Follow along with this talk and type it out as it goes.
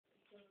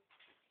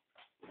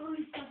Oh,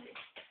 he's got it.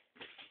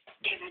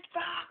 Give it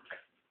back.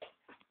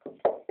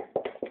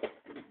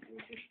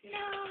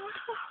 No.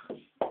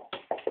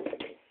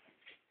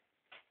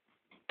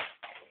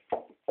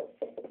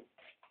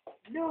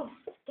 No.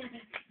 Get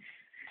it.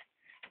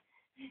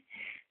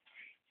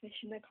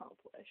 Mission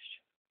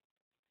accomplished.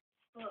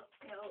 But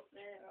get up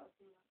there or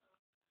something.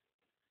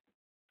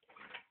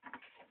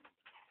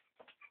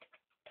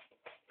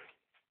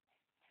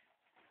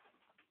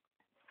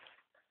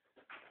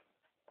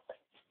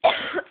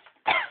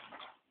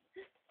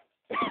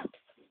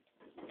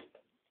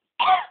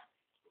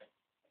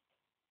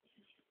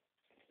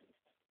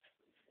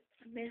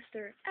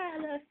 Mr.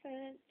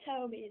 Elephant,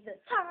 tell me the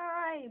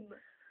time.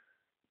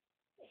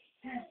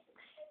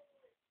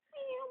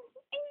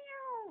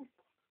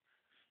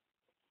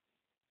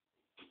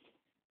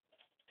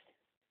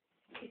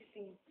 He's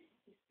seen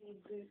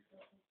Boots.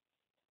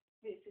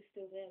 Boots is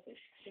still there, but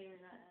she's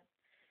staring at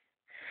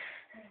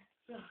him.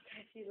 Look,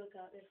 if you look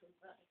out this one,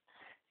 right?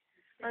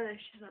 Oh no,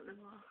 she's not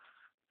anymore.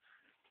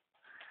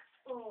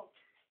 Oh,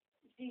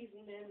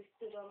 Diesel nearly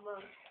stood on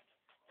my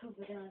top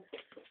of down.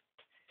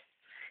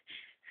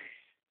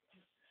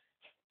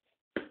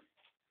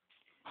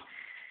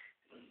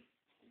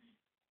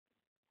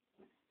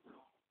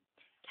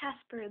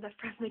 Casper, the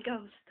friendly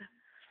ghost.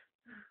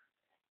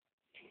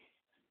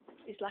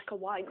 He's like a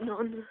white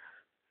nun.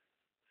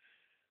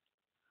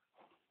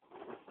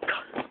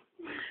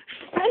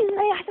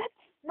 Friendly, I said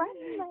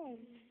friendly.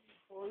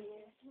 Oh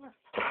yeah.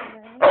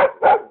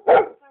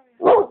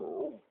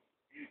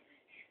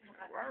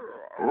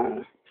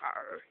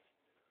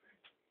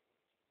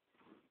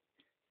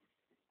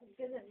 I'm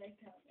gonna make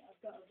out that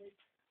I've got a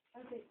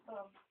big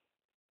bum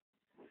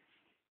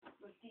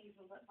with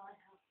Diesel at my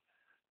house.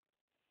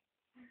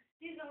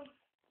 Diesel,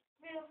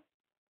 Will,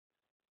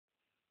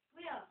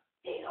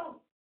 Diesel,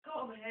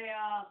 come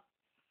here.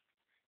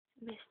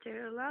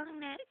 Mr.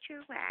 Long-neck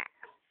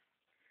Giraffe,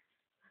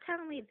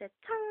 tell me the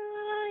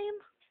time.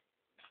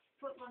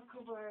 Put my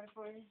cover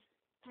for you.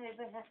 Hey,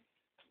 there.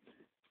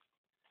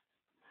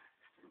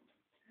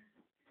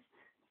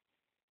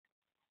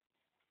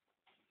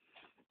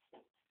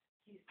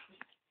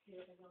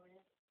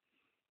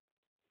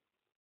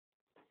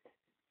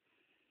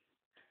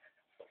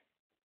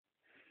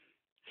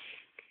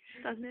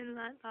 Something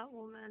like that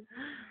woman.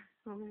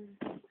 Oh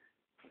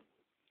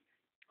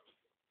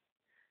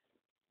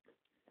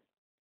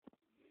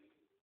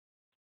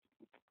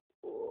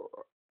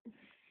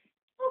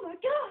my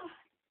god!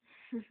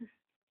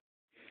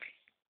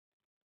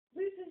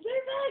 This is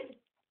moving!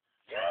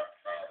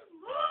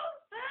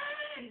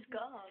 He's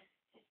gone.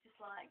 It's just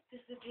like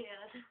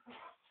disappeared.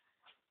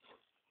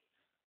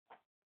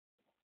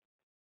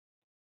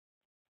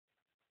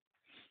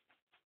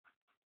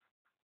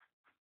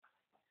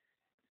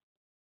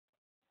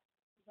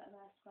 Is that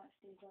nice scratch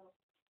these out?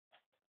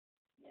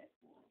 Yeah, it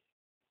was.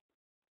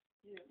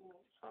 Yeah, it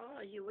was.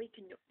 Oh, you're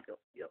waking up,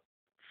 yup.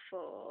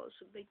 For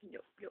some big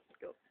yup. Yup.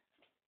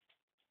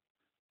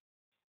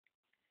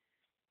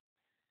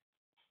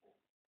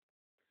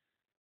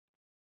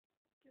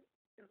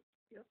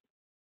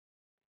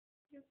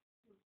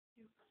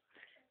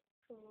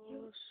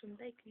 For some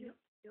bacon,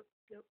 yup.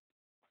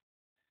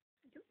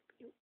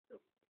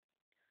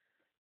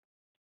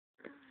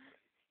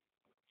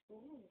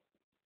 Ooh.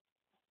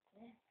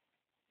 Yeah.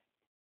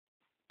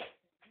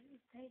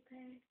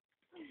 Newspaper.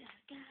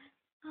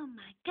 Oh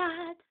my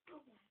god.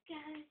 Oh my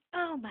god.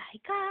 Oh my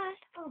god.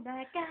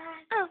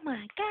 Oh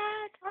my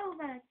god. Oh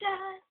my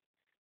god.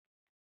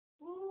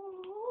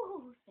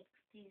 Ooh,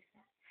 60s.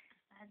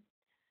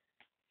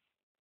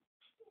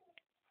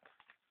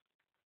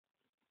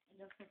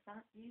 Look at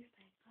that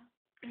newspaper.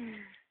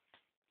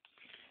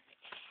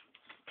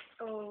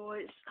 Oh,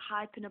 it's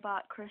hyping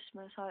about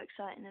Christmas. How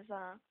exciting is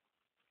that?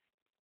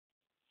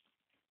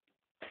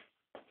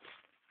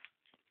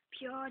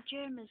 Pure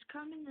Gym is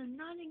coming to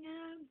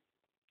Nottingham.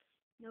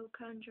 No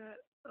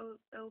contract,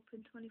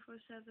 open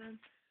 24/7.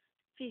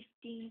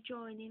 £15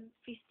 joining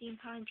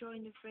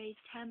free,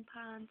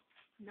 £10.99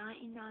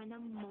 a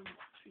month,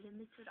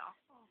 limited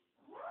offer.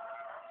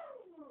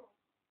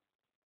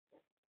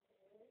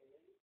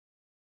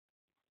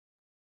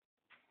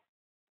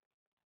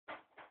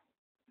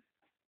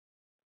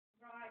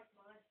 Right,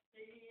 my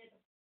steed.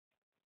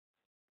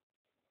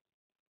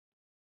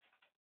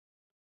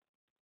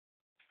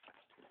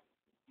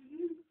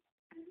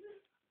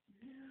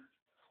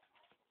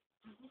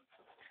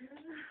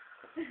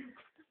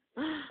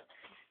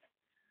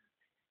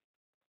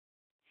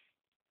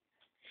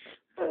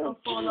 Oh,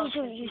 Jesus,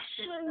 you're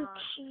so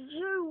cute.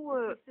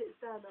 If he sits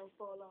down, I'll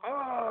fall off.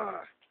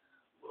 Oh.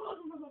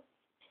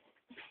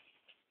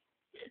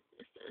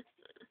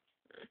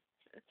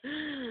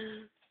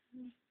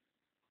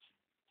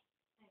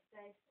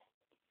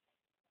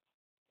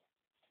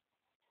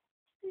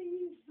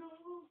 Please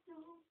don't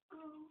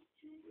go,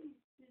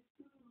 Jesus.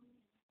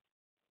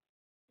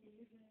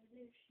 Even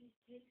if she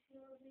takes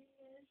your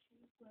hand, she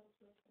falls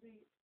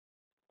asleep.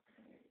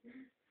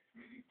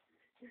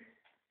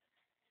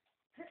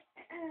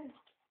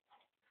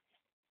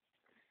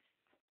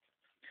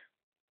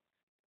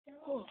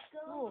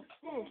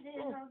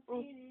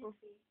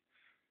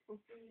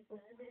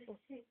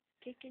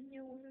 Kicking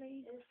your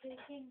legs.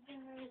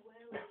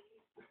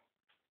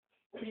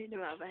 You need to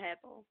have a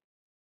hairball.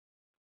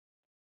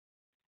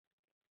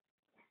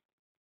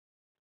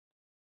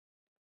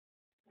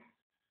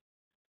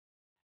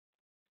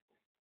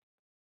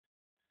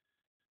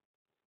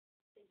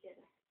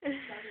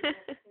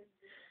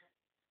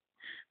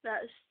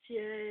 That's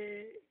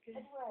sick.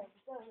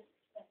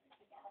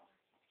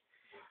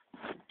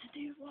 To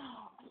do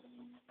what?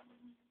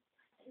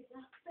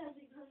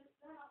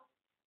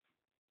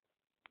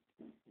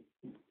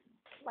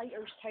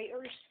 Lighters,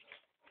 taters.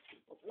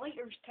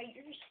 Lighters,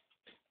 taters.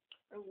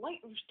 Or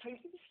lighters,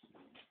 taters.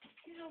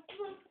 You know,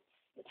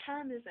 what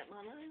time is it,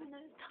 man? I don't even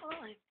know the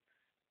time.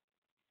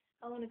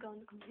 I want to go on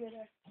the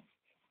computer.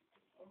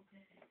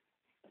 Okay.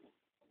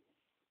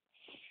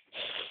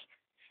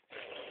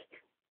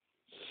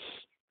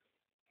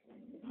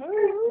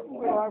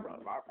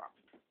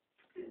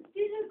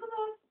 Dino, come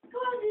on.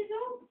 Come on,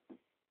 Dino.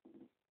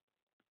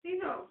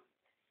 Dino.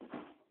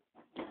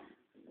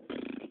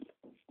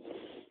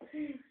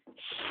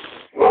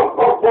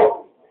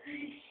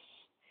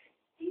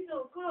 Dino,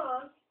 come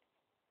on.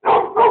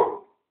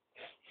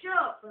 Shut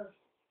up.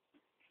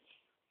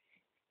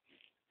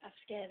 I've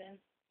scared him.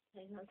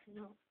 He's not to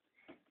know.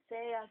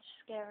 Say I just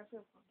scare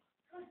everyone.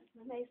 I'm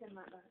amazing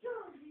like that.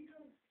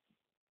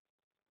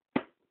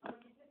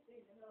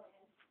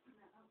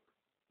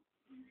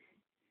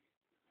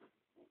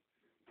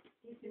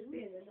 He's just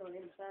being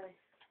annoying, so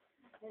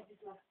they're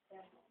just like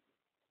that.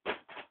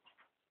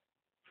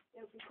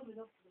 They'll be coming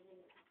up in a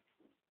minute.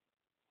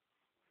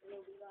 And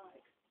they'll be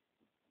like,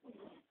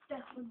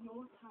 step on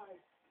your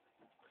toes.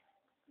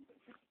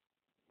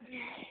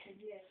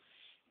 Yeah.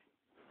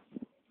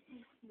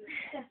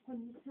 Step on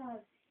your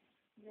toes.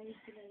 And then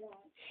he's gonna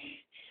like,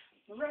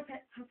 rip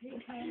it, happy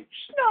toes.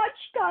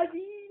 Snatch,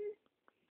 daddy!